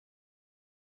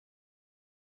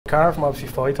Carr from obviously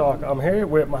Fight Talk. I'm here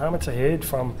with Mohammed Shahid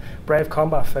from Brave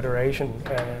Combat Federation.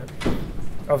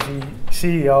 Obviously,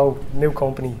 CEO, new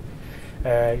company.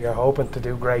 You're hoping to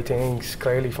do great things,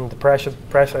 clearly, from the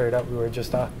presser that we were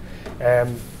just at.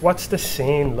 What's the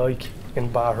scene like in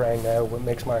Bahrain now with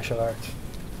mixed martial arts?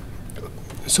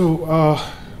 So,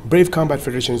 Brave Combat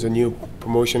Federation is a new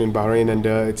promotion in Bahrain, and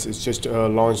it's just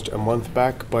launched a month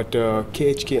back. But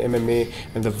KHK MMA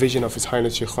and the vision of His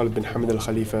Highness Sheikh Khalid bin Hamad Al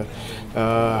Khalifa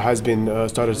has been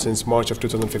started since March of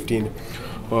 2015.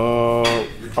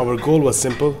 Our goal was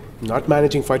simple: not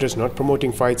managing fighters, not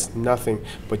promoting fights, nothing,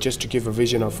 but just to give a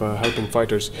vision of helping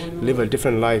fighters live a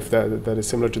different life that is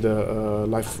similar to the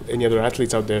life of any other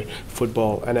athletes out there: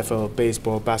 football, NFL,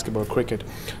 baseball, basketball, cricket.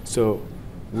 So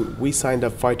we signed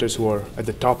up fighters who are at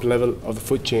the top level of the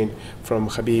food chain, from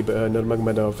Khabib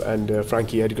Nurmagomedov and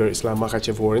Frankie Edgar, Islam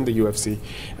Makhachev, who are in the UFC.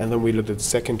 And then we looked at the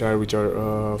second tier, which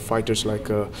are fighters like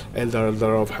Eldar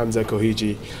Eldarov, Hamza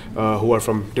Kohiji, who are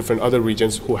from different other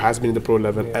regions, who has been in the pro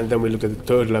level. And then we looked at the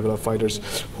third level of fighters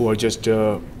who are just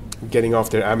getting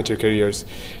off their amateur careers.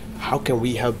 How can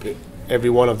we help every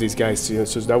one of these guys?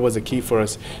 So that was the key for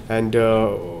us. And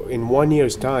in 1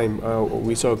 year's time,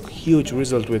 we saw a huge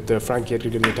result with Frankie Edgar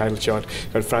getting the title shot,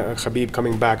 Khabib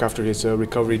coming back after his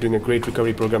recovery, doing a great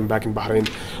recovery program back in Bahrain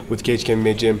with KHK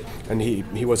MMA gym, and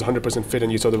he was 100% fit,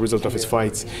 and you saw the result of his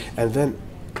fights. And then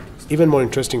even more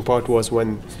interesting part was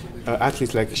when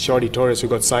athletes like Shorty Torres, who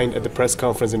got signed at the press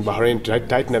conference in Bahrain,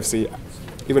 Titan FC,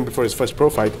 even before his first pro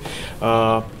fight,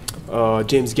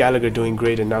 James Gallagher doing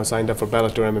great and now signed up for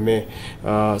Bellator MMA.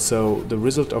 So the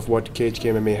result of what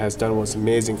KHK MMA has done was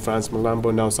amazing. France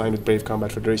Malambo now signed with Brave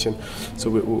Combat Federation. So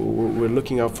we're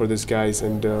looking out for these guys,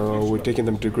 and we're taking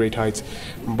them to great heights.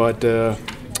 But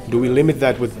do we limit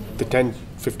that with the 10,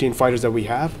 15 fighters that we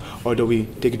have, or do we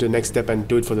take it to the next step and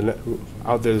do it for the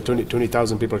out there, the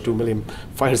 20,000 people, 2 million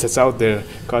fighters that's out there,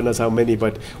 God knows how many,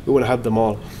 but we want to help them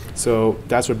all. So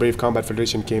that's where Brave Combat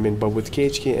Federation came in. But with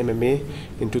KHK MMA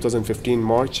in 2015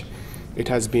 March, it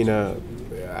has been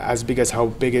as big as how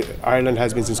big Ireland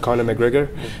has been since Conor McGregor.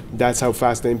 That's how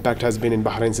fast the impact has been in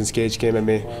Bahrain since KHK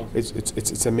MMA.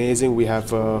 It's amazing. We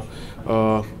have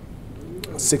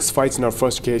 6 fights in our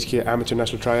first KHK amateur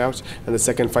national tryouts, and the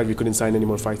second fight we couldn't sign any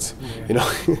more fights. You know,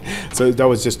 so that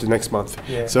was just the next month.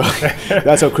 So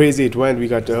that's how crazy it went. We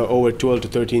got over 12 to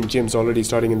 13 gyms already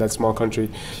starting in that small country.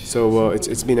 So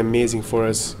it's been amazing for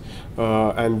us,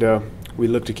 and we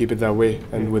look to keep it that way.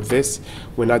 And with this,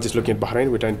 we're not just looking at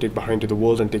Bahrain, we're trying to take Bahrain to the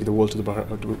world and take the world to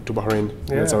Bahrain.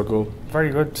 That's our goal. Very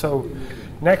good. So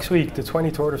next week, the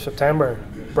 23rd of September,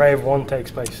 Brave 1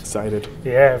 takes place. Excited.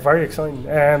 Yeah, very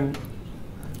exciting.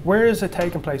 Where is it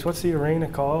taking place? What's the arena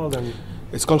called? And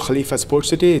it's called Khalifa Sports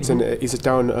City. It's a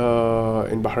town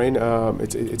in Bahrain.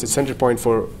 It's a center point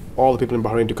for all the people in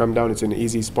Bahrain to come down. It's an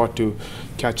easy spot to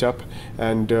catch up,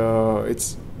 and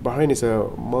Bahrain is a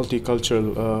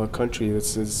multicultural country.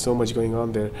 There's so much going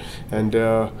on there, and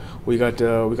we got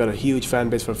a huge fan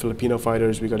base for Filipino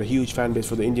fighters. We got a huge fan base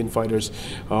for the Indian fighters.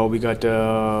 We got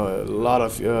a lot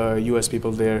of US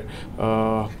people there.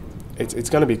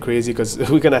 It's going to be crazy, because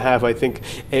we're going to have, I think,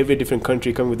 every different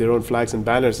country come with their own flags and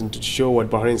banners, and to show what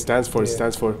Bahrain stands for. It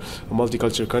stands for a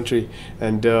multicultural country,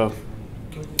 and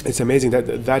it's amazing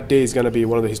that day is going to be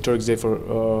one of the historic days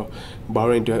for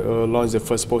Bahrain to launch their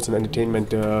first sports and entertainment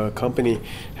company,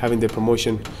 having their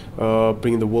promotion,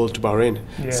 bringing the world to Bahrain.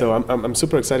 So I'm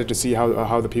super excited to see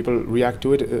how the people react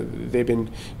to it. They've been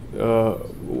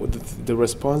the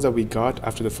response that we got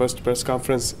after the first press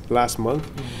conference last month,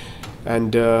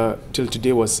 and till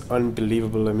today was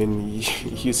unbelievable. I mean,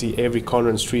 you see every corner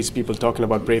and streets people talking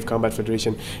about Brave Combat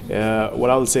Federation. What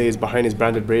I will say is Bahrain is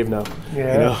branded Brave now.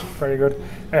 Yeah, you know? Very good.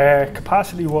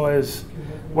 Capacity-wise,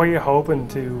 what are you hoping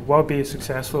to? What would be a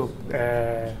successful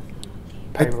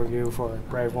pay-per-view for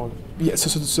Brave 1? Yeah,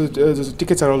 so the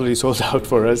tickets are already sold out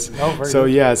for us. Oh, very so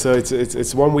good. Yeah, so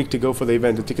it's 1 week to go for the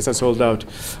event. The tickets are sold out.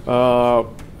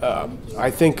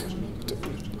 I think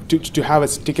to have a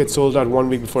ticket sold out 1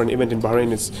 week before an event in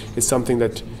Bahrain is something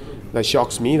that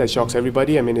shocks me, that shocks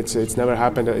everybody. I mean, it's never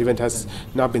happened. The event has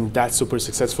not been that super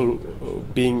successful,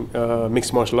 being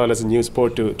mixed martial art as a new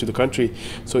sport to the country.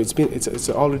 So it's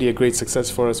already a great success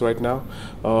for us right now.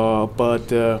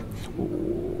 But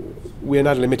we are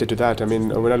not limited to that. I mean,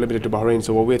 we're not limited to Bahrain.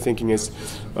 So what we're thinking is,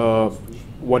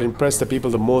 what impressed the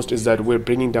people the most is that we're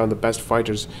bringing down the best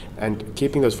fighters and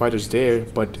keeping those fighters there,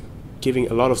 but giving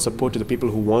a lot of support to the people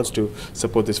who wants to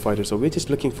support this fighter. So we're just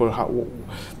looking for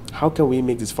how can we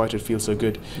make this fighter feel so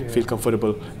good, feel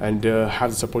comfortable, and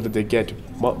have the support that they get.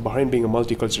 Bahrain being a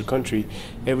multicultural country,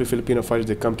 every Filipino fighter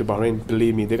that come to Bahrain,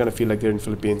 believe me, they're gonna feel like they're in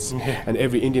Philippines. And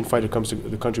every Indian fighter comes to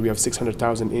the country. We have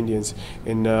 600,000 Indians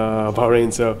in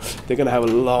Bahrain, so they're gonna have a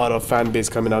lot of fan base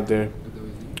coming out there.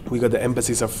 We got the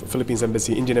embassies of Philippines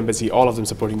embassy, Indian embassy, all of them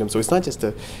supporting them. So it's not just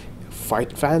the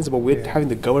fight fans, but we're having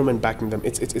the government backing them.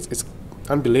 It's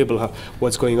unbelievable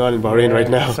what's going on in Bahrain right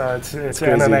now. So it's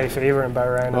MMA fever in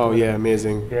Bahrain. Oh yeah,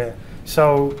 amazing. Yeah.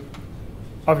 So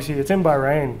obviously it's in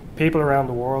Bahrain. People around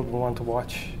the world will want to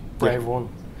watch Brave One.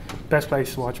 Best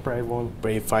place to watch Brave One.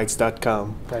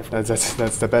 Bravefights.com.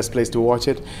 That's the best place to watch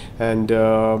it. And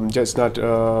just not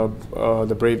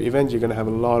the Brave event. You're gonna have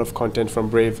a lot of content from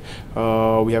Brave.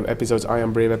 We have episodes, I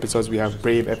Am Brave episodes. We have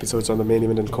Brave episodes on the main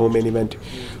event and co-main event.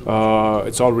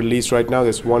 It's all released right now.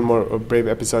 There's one more Brave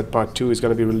episode, part 2, is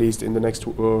gonna be released in the next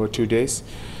 2 days.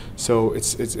 So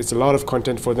it's a lot of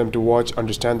content for them to watch,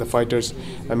 understand the fighters.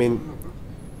 I mean,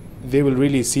 they will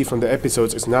really see from the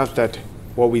episodes. It's not that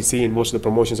what we see in most of the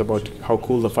promotions about how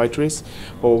cool the fighter is.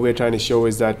 What we're trying to show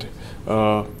is that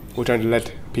we're trying to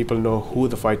let people know who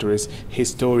the fighter is, his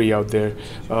story out there,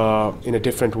 in a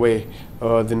different way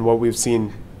than what we've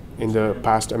seen in the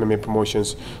past MMA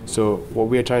promotions. So what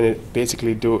we're trying to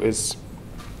basically do is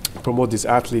promote these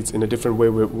athletes in a different way,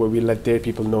 where we let their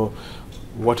people know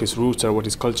what his roots are, what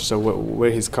his cultures are,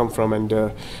 where he's come from,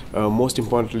 and most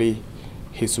importantly,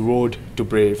 his road to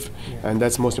Brave. And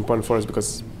that's most important for us,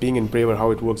 because being in Brave or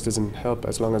how it works doesn't help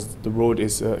as long as the road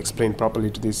is explained properly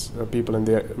to these people and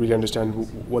they really understand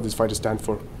what these fighters stand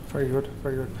for. Very good,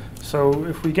 very good. So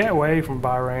if we get away from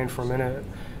Bahrain for a minute,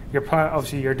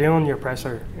 obviously you're doing your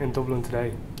presser in Dublin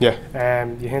today. Yeah.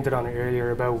 You hinted on it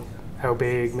earlier about how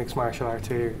big mixed martial arts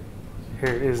here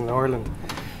is in Ireland.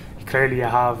 Clearly you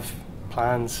have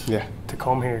plans to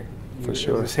come here. For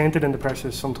sure. It was hinted in the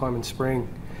presser sometime in spring.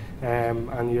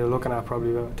 And you're looking at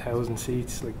probably about 1,000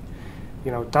 seats. Like,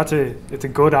 you know, it's a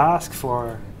good ask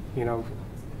for, you know,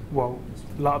 well,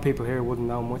 a lot of people here wouldn't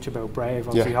know much about Brave.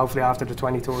 Obviously, hopefully after the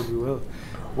 23rd we will.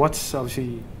 What's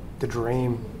obviously the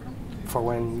dream for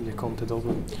when you come to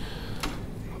Dublin?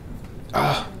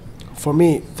 For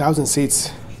me, 1,000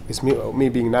 seats is me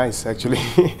being nice, actually.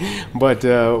 But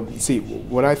see,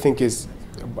 what I think is,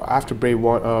 after Brave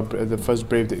the first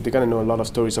Brave, they're gonna know a lot of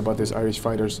stories about these Irish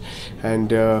fighters,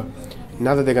 and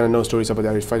now that they're gonna know stories about the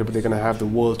Irish fighter, but they're gonna have the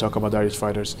world talk about the Irish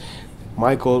fighters.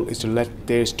 My goal is to let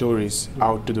their stories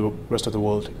out to the rest of the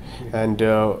world, and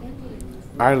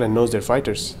Ireland knows their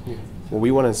fighters. What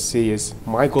we want to see is,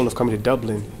 my goal of coming to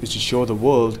Dublin is to show the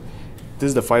world, this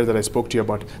is the fighter that I spoke to you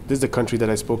about, this is the country that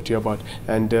I spoke to you about,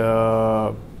 and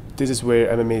this is where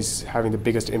MMA is having the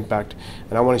biggest impact,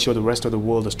 and I want to show the rest of the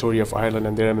world the story of Ireland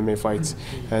and their MMA fights,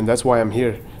 and that's why I'm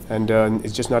here. And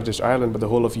it's just not just Ireland, but the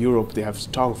whole of Europe. They have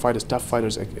strong fighters, tough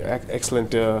fighters,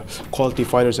 excellent quality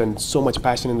fighters, and so much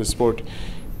passion in the sport.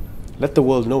 Let the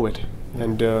world know it.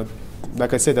 And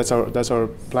like I said, that's our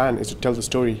plan, is to tell the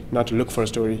story, not to look for a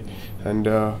story. And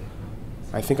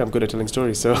I think I'm good at telling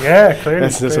stories, so yeah, clearly,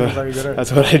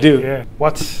 that's what I do. Yeah.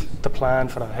 What's the plan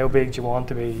for that? How big do you want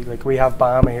to be? Like, we have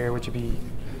Bama here, which would be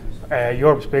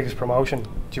Europe's biggest promotion. Do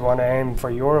you want to aim for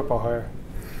Europe or higher?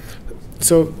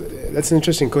 So that's an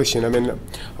interesting question. I mean,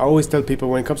 I always tell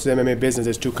people, when it comes to the MMA business,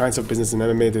 there's two kinds of business in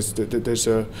MMA.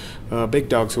 There's big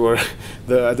dogs who are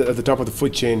at the top of the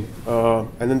food chain,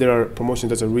 and then there are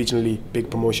promotions that are regionally big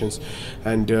promotions.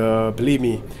 And believe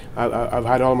me, I've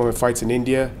had all my fights in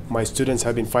India. My students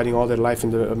have been fighting all their life in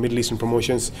the Middle Eastern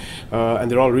promotions, and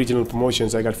they're all regional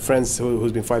promotions. I got friends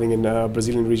who's been fighting in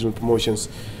Brazilian regional promotions,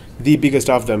 the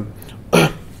biggest of them.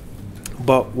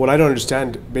 But what I don't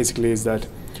understand basically is that,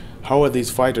 how are these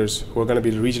fighters who are going to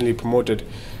be regionally promoted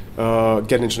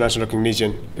get international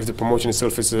recognition if the promotion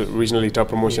itself is a regionally top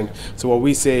promotion? So what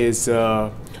we say is,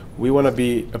 we want to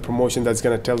be a promotion that's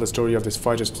going to tell the story of these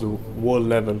fighters to the world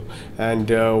level, and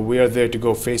we are there to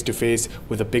go face to face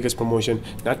with the biggest promotion,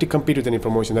 not to compete with any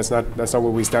promotion. That's not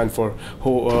what we stand for.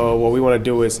 What we want to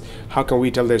do is, how can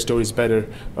we tell their stories better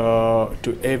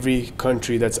to every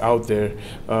country that's out there,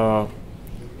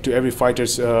 to every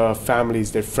fighter's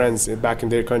families, their friends back in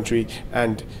their country.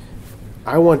 And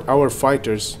I want our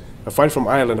fighters, a fighter from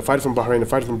Ireland, a fighter from Bahrain, a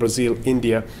fighter from Brazil,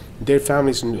 India, their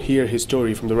families to hear his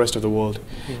story from the rest of the world.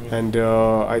 And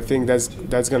I think that's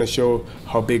going to show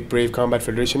how big Brave Combat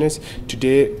Federation is.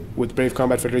 Today, with Brave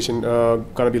Combat Federation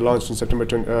going to be launched on September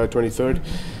 23rd,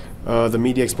 The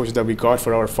media exposure that we got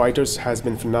for our fighters has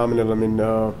been phenomenal. I mean,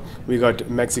 we got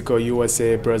Mexico,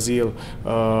 USA, Brazil,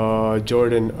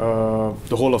 Jordan,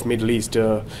 the whole of Middle East,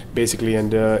 basically,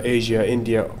 and Asia,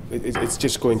 India. It's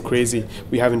just going crazy.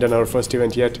 We haven't done our first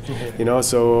event yet, you know,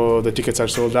 so the tickets are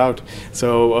sold out.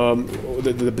 So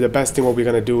the best thing what we're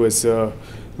gonna do is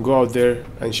go out there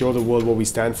and show the world what we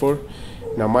stand for.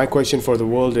 Now, my question for the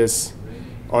world is,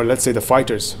 or let's say the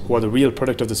fighters, who are the real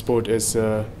product of the sport, is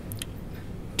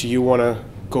do you want to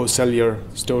go sell your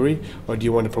story, or do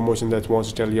you want a promotion that wants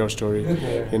to tell your story?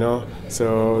 You know,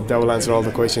 so that will answer all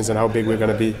the questions and how big we're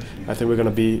going to be. I think we're going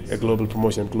to be a global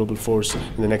promotion, a global force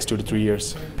in the next 2 to 3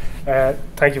 years.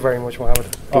 Thank you very much,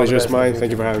 Mohammed. Pleasure is mine.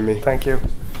 Thank you for having me. Thank you.